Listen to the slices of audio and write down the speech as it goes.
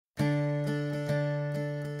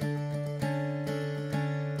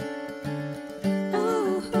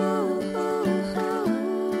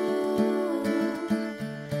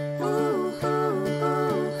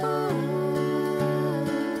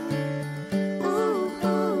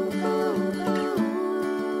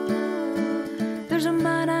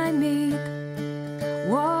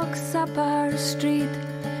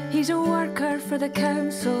for the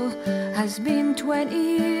council has been 20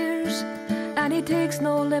 years, and he takes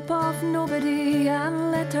no lip off nobody and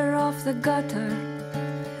litter off the gutter.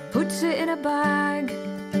 Puts it in a bag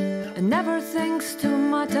and never thinks to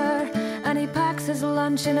mutter, and he packs his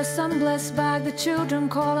lunch in a sunblessed bag. The children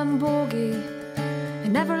call him Bogey. He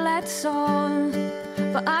never lets on,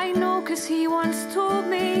 but I know 'cause he once told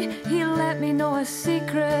me he'll let me know a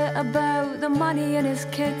secret about the money in his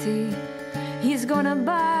kitty. He's gonna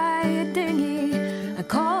buy a dinghy and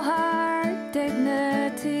call her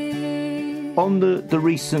Dignity. On the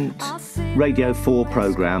recent Radio 4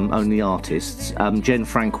 programme, Only Artists, Jen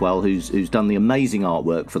Frankwell, who's done the amazing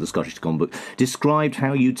artwork for the Scottish Songbook, described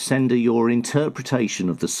how you'd send her your interpretation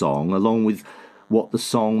of the song along with what the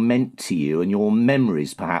song meant to you and your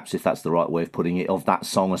memories, perhaps, if that's the right way of putting it, of that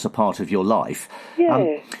song as a part of your life.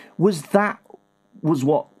 Yeah. Was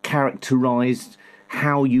what characterised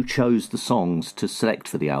how you chose the songs to select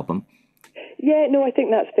for the album? Yeah, no, I think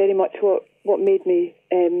that's very much what made me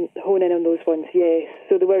hone in on those ones, yes.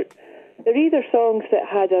 So they're either songs that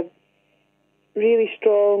had a really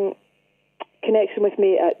strong connection with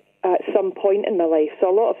me at some point in my life. So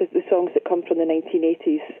a lot of the songs that come from the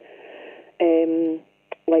 1980s,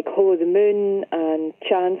 like Hollow the Moon and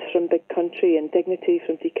Chance from Big Country and Dignity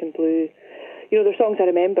from Deacon Blue, they're songs I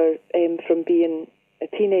remember from being a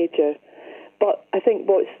teenager. But I think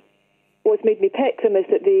what's made me pick them is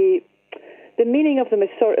that the meaning of them is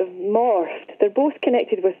sort of morphed. They're both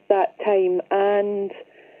connected with that time and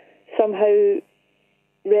somehow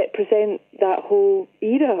represent that whole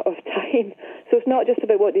era of time. So it's not just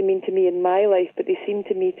about what they mean to me in my life, but they seem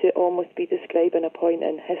to me to almost be describing a point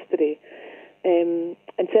in history. And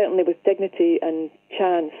certainly with Dignity and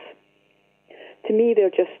Chance, to me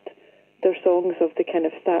they're songs of the kind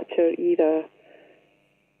of Thatcher era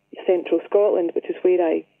central Scotland, which is where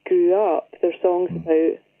I grew up. They're songs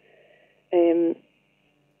about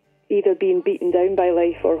either being beaten down by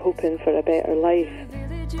life or hoping for a better life.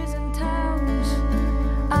 Villages and towns,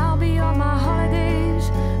 I'll be on my holidays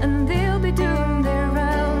and they'll be doing their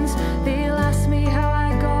rounds. They'll ask me how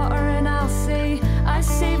I got her and I'll say I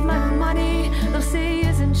saved my money. They'll say,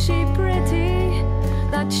 isn't she pretty?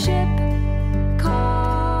 That ship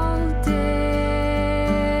called Dignity.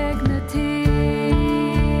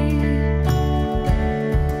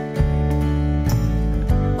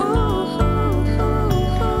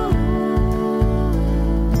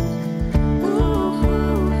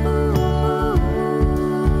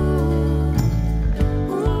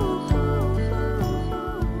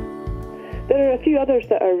 There are a few others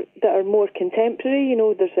that are more contemporary.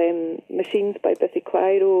 There's Machines by Biffy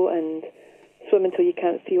Clyro and Swim Until You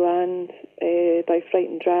Can't See Land by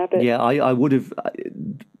Frightened Rabbit. Yeah, I would have.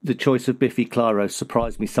 The choice of Biffy Clyro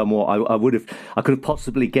surprised me somewhat. I could have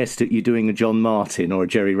possibly guessed at you doing a John Martin or a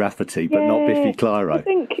Jerry Rafferty, but not Biffy Clyro. I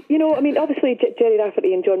think obviously Jerry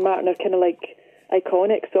Rafferty and John Martin are kind of like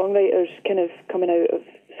iconic songwriters, kind of coming out of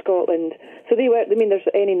Scotland. So they were. There's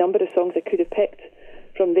any number of songs I could have picked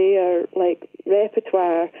from their like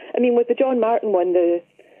repertoire. With the John Martin one, the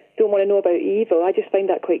Don't Want to Know About Evil, I just find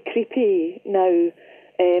that quite creepy now.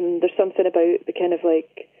 There's something about the kind of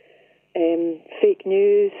like fake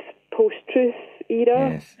news, post-truth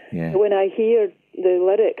era. Yes, yeah. When I hear the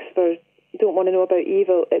lyrics for Don't Want to Know About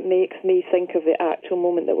Evil, it makes me think of the actual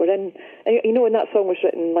moment that we're in. And that song was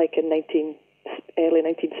written like in early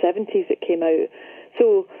 1970s it came out.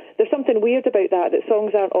 So there's something weird about that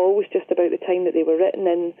songs aren't always just about the time that they were written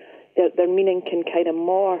in. Their meaning can kind of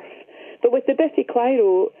morph. But with the Biffy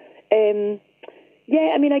Clyro,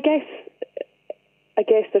 I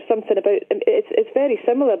guess there's something about it's very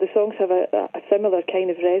similar. The songs have a similar kind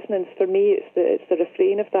of resonance. For me, it's the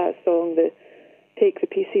refrain of that song that take the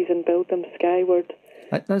pieces and build them skyward.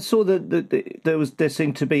 I saw that there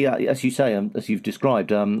seemed to be, as you say, as you've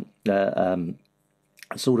described,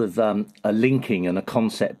 sort of a linking and a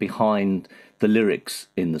concept behind the lyrics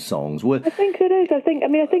in the songs. I think there is. I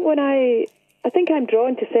think I'm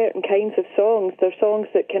drawn to certain kinds of songs. They're songs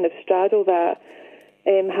that kind of straddle that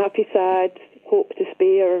happy, sad, hope,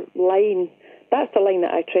 despair line. That's the line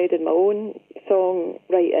that I tread in my own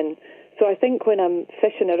songwriting. So I think when I'm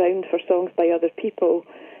fishing around for songs by other people,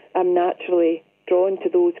 I'm naturally drawn to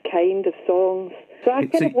those kind of songs. So I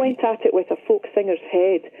kind of went at it with a folk singer's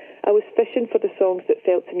head. I was fishing for the songs that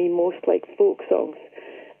felt to me most like folk songs.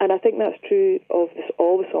 And I think that's true of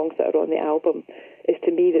all the songs that are on the album, is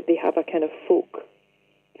to me that they have a kind of folk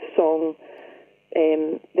song.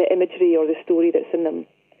 The imagery or the story that's in them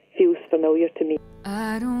feels familiar to me.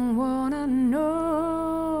 I don't want to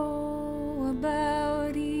know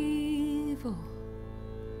about evil.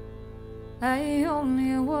 I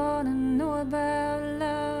only want to know about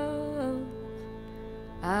love.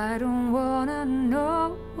 I don't wanna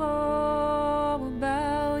know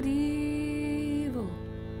about evil.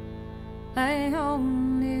 I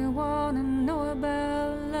only wanna know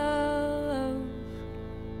about love.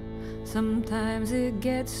 Sometimes it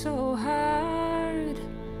gets so hard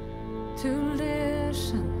to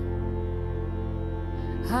listen,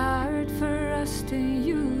 hard for us to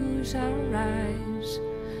use our eyes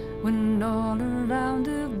when all around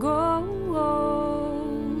the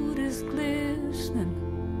gold is glistening,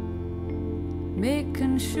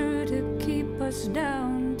 making sure to keep us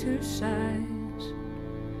down to size.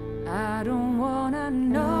 I don't wanna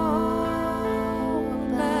know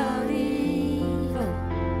about evil.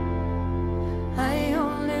 I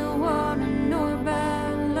only wanna know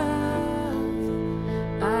about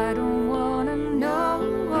love. I don't wanna know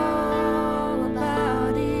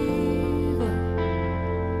about evil.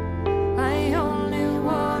 I only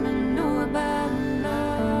wanna know about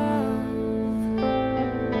love.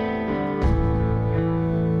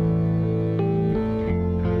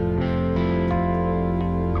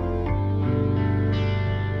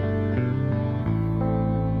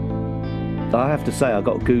 I have to say, I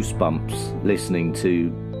got goosebumps listening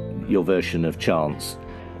to your version of Chance.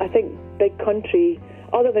 I think Big Country,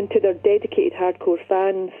 other than to their dedicated hardcore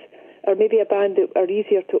fans, are maybe a band that are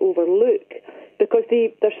easier to overlook because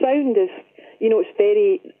their sound is,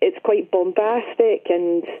 it's quite bombastic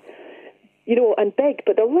and, and big,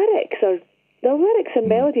 but the lyrics and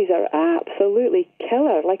melodies are absolutely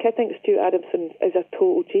killer. Like, I think Stuart Adamson is a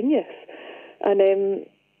total genius. And,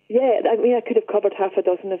 I could have covered half a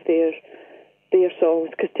dozen of their songs,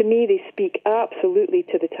 because to me they speak absolutely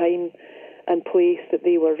to the time and place that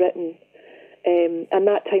they were written. And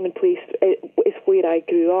that time and place is where I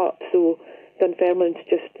grew up. So Dunfermline's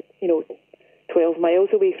just, 12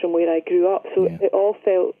 miles away from where I grew up. So It all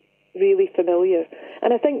felt really familiar.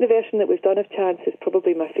 And I think the version that we've done of Chance is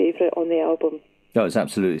probably my favourite on the album. No, it's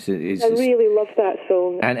absolutely. I really love that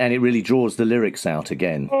song. And it really draws the lyrics out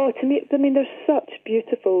again. Oh, to me, there's such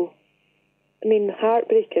beautiful,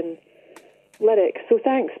 heartbreaking lyrics. So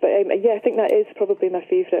thanks. But I think that is probably my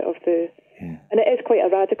favourite of the... Yeah. And it is quite a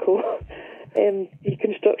radical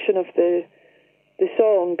deconstruction of the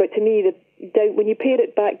song. But to me, when you pare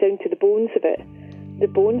it back down to the bones of it, the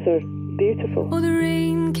bones are beautiful. Oh, the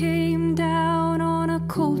rain came down on a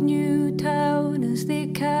cold new town as they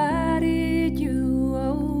carried you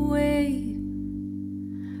away.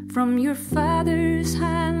 From your father's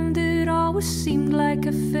hand it always seemed like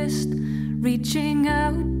a fist reaching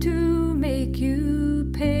out to make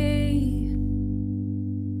you pay.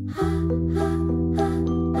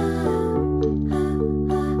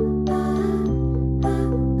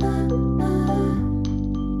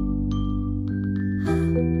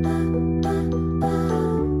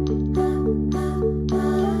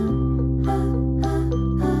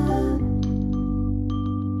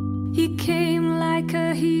 He came like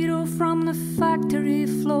a hero from the factory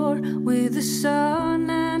floor with the sun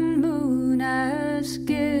and moon as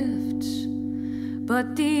gifts.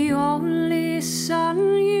 But the only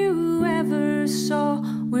sun you ever saw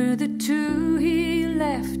were the two he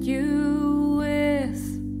left you with.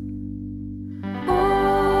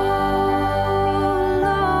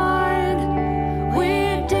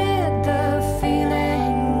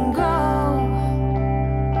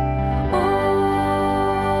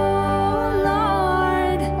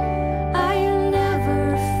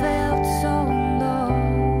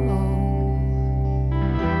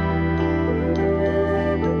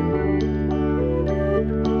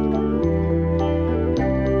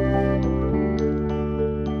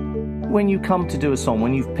 When you come to do a song,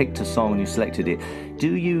 when you've picked a song and you selected it,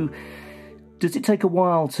 does it take a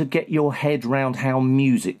while to get your head round how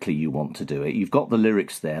musically you want to do it? You've got the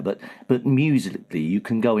lyrics there, but musically you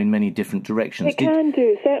can go in many different directions. It can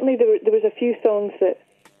do. Certainly there was a few songs that...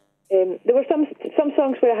 there were some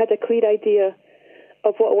songs where I had a clear idea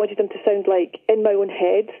of what I wanted them to sound like in my own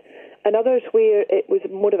head, and others where it was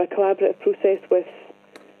more of a collaborative process with...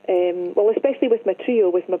 especially with my trio,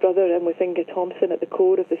 with my brother and with Inga Thompson at the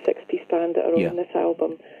core of the six-piece band that are on this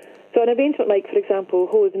album. So an arrangement like, for example,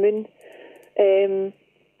 Holy the Moon,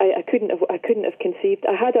 I couldn't have conceived.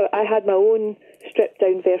 I had my own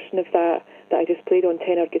stripped-down version of that I just played on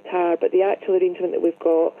tenor guitar, but the actual arrangement that we've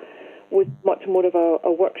got was much more of a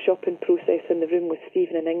workshopping process in the room with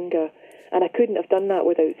Stephen and Inga, and I couldn't have done that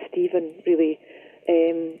without Stephen, really.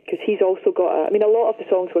 Because he's also got a lot of the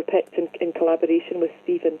songs were picked in collaboration with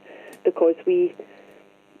Stephen because we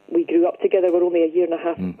grew up together. We're only a year and a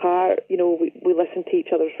half apart. We listened to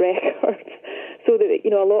each other's records, so that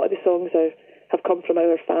a lot of the songs have come from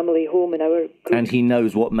our family home and our group. And he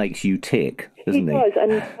knows what makes you tick, doesn't he? He does,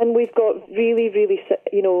 and we've got really, really,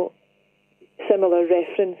 similar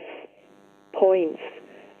reference points.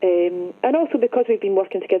 And also because we've been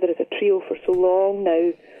working together as a trio for so long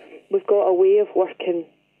now, we've got a way of working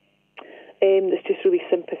that's just really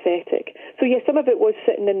sympathetic. So yeah, some of it was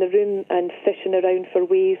sitting in the room and fishing around for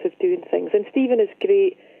ways of doing things. And Stephen is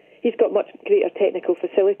great. He's got much greater technical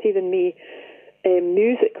facility than me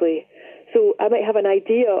musically. So I might have an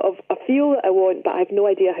idea of a feel that I want, but I have no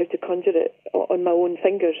idea how to conjure it on my own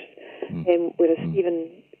fingers, whereas Stephen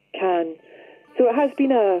can. So it has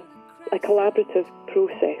been a collaborative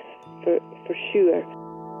process for sure.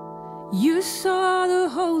 You saw the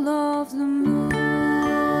whole of the moon.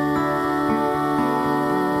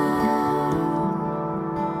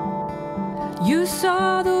 You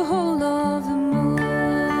saw the whole of the moon.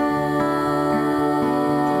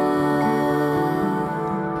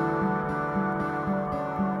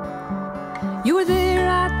 You were there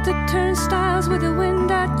at the turnstiles with the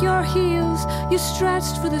wind at your heels. You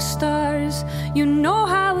stretched for the stars. You know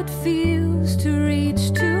how it feels to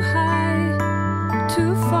reach too high,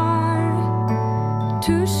 too far,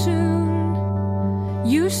 too soon.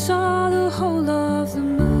 You saw the whole of the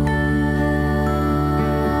moon.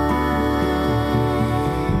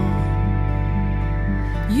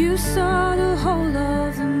 You saw the whole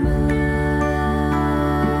of the moon.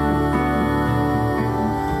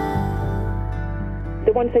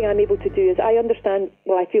 The one thing I'm able to do is I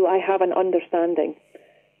feel I have an understanding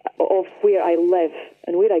of where I live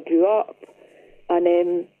and where I grew up. And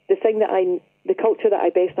the culture that I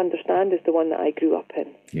best understand is the one that I grew up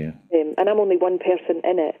in. Yeah. And I'm only one person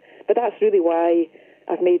in it. But that's really why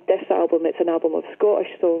I've made this album. It's an album of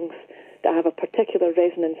Scottish songs that have a particular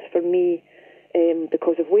resonance for me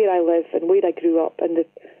because of where I live and where I grew up and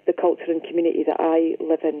the culture and community that I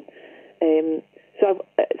live in. So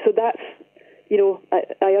that's,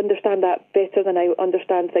 I understand that better than I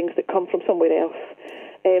understand things that come from somewhere else.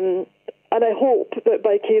 And I hope that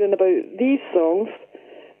by caring about these songs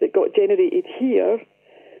that got generated here,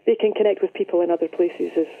 they can connect with people in other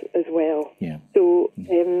places as well. Yeah. So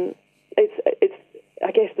it's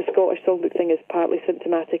I guess the Scottish Songbook thing is partly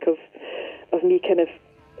symptomatic of me kind of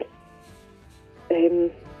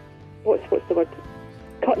what's the word?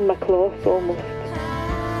 Cutting my cloth almost.